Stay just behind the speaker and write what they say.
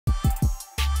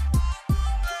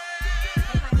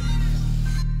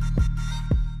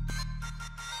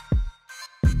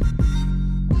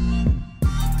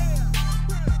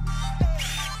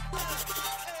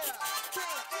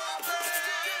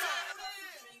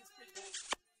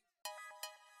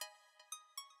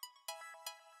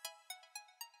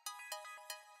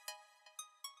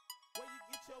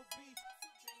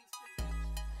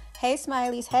Hey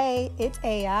Smileys, hey, it's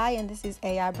AI and this is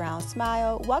AI Brown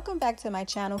Smile. Welcome back to my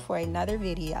channel for another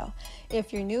video.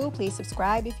 If you're new, please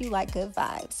subscribe if you like good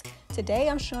vibes. Today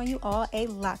I'm showing you all a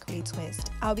lock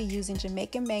retwist. I'll be using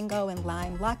Jamaican mango and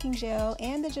lime locking gel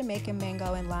and the Jamaican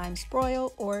mango and lime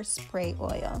sproil or spray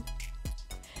oil.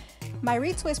 My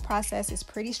retwist process is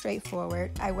pretty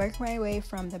straightforward. I work my way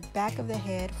from the back of the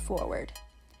head forward.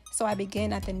 So I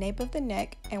begin at the nape of the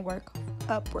neck and work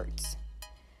upwards.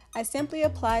 I simply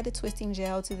apply the twisting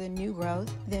gel to the new growth,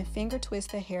 then finger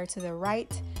twist the hair to the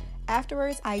right.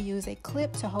 Afterwards, I use a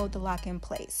clip to hold the lock in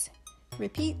place.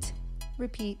 Repeat,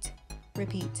 repeat,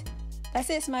 repeat. That's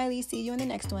it, Smiley. See you in the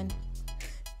next one.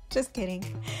 Just kidding.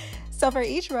 So for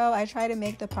each row, I try to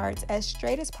make the parts as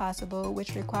straight as possible,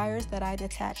 which requires that I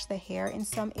detach the hair in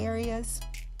some areas.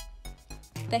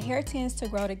 The hair tends to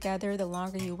grow together the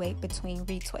longer you wait between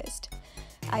retwist.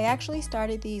 I actually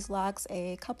started these locks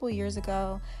a couple years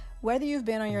ago. Whether you've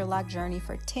been on your lock journey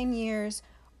for 10 years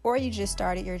or you just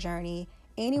started your journey,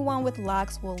 anyone with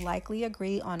locks will likely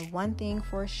agree on one thing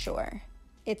for sure.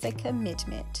 It's a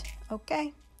commitment,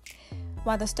 okay?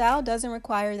 While the style doesn't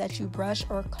require that you brush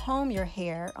or comb your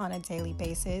hair on a daily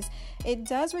basis, it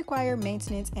does require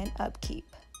maintenance and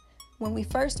upkeep. When we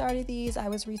first started these, I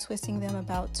was retwisting them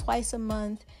about twice a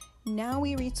month. Now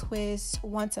we retwist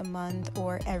once a month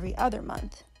or every other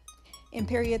month. In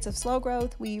periods of slow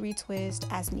growth, we retwist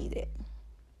as needed.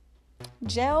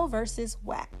 Gel versus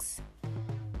wax.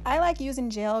 I like using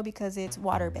gel because it's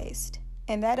water-based,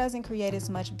 and that doesn't create as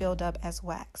much buildup as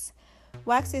wax.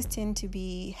 Waxes tend to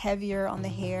be heavier on the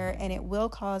hair, and it will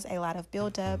cause a lot of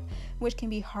buildup, which can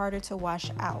be harder to wash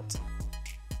out.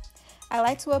 I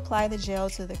like to apply the gel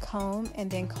to the comb and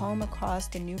then comb across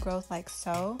the new growth like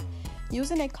so.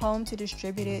 Using a comb to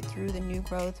distribute it through the new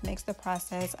growth makes the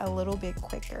process a little bit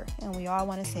quicker, and we all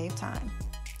want to save time.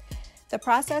 The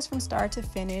process from start to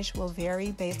finish will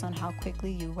vary based on how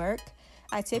quickly you work.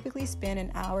 I typically spend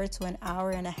an hour to an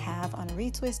hour and a half on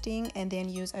retwisting and then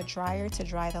use a dryer to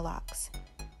dry the locks.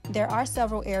 There are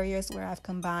several areas where I've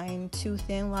combined two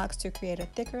thin locks to create a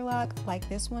thicker lock, like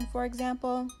this one for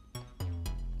example.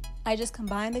 I just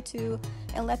combine the two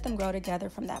and let them grow together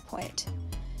from that point.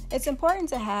 It's important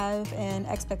to have an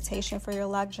expectation for your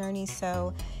lock journey,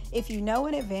 so if you know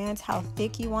in advance how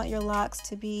thick you want your locks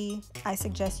to be, I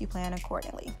suggest you plan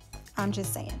accordingly. I'm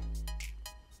just saying.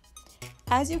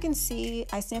 As you can see,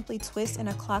 I simply twist in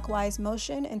a clockwise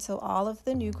motion until all of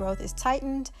the new growth is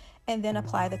tightened and then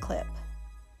apply the clip.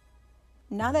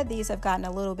 Now that these have gotten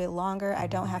a little bit longer, I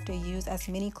don't have to use as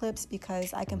many clips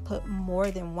because I can put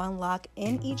more than one lock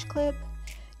in each clip.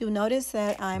 You'll notice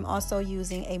that I'm also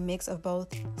using a mix of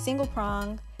both single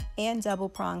prong and double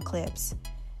prong clips.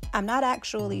 I'm not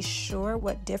actually sure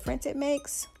what difference it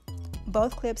makes.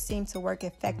 Both clips seem to work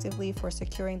effectively for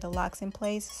securing the locks in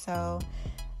place, so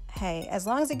hey, as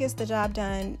long as it gets the job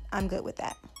done, I'm good with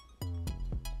that.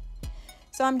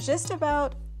 So I'm just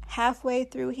about halfway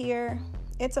through here.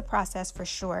 It's a process for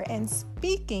sure. And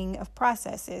speaking of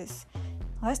processes,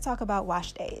 let's talk about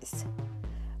wash days.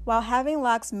 While having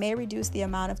locks may reduce the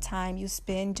amount of time you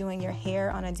spend doing your hair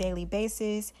on a daily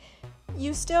basis,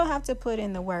 you still have to put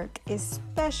in the work,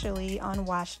 especially on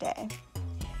wash day.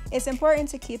 It's important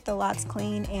to keep the locks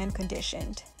clean and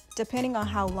conditioned. Depending on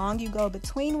how long you go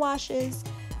between washes,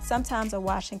 sometimes a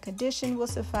wash and condition will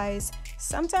suffice.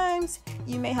 Sometimes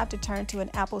you may have to turn to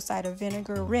an apple cider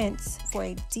vinegar rinse for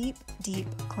a deep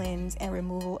cleanse and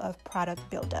removal of product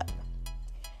buildup.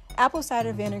 Apple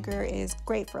cider vinegar is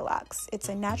great for locks. It's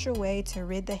a natural way to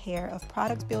rid the hair of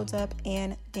product buildup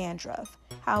and dandruff.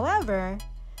 However,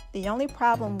 the only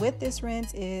problem with this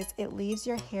rinse is it leaves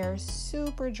your hair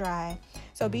super dry,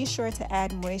 so be sure to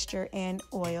add moisture and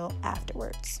oil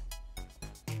afterwards.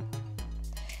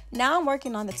 Now I'm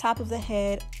working on the top of the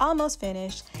head, almost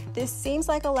finished. This seems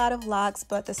like a lot of locks,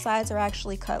 but the sides are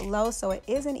actually cut low, so it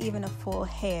isn't even a full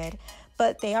head,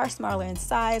 but they are smaller in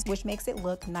size, which makes it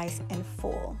look nice and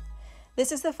full.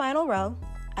 This is the final row.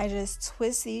 I just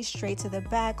twist these straight to the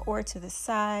back or to the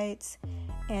sides,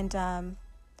 and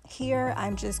here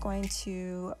I'm just going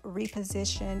to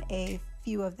reposition a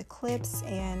few of the clips,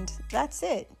 and that's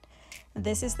it.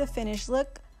 This is the finished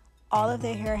look. All of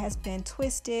the hair has been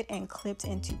twisted and clipped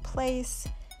into place.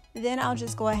 Then I'll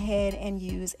just go ahead and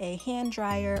use a hand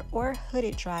dryer or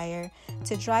hooded dryer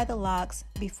to dry the locks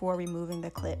before removing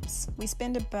the clips. We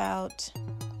spend about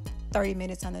 30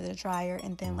 minutes under the dryer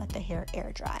and then let the hair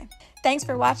air dry. Thanks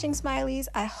for watching, Smileys.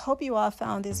 I hope you all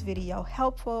found this video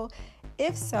helpful.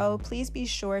 If so, please be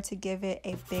sure to give it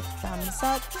a big thumbs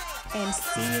up and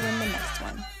see you in the next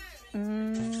one.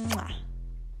 Mwah.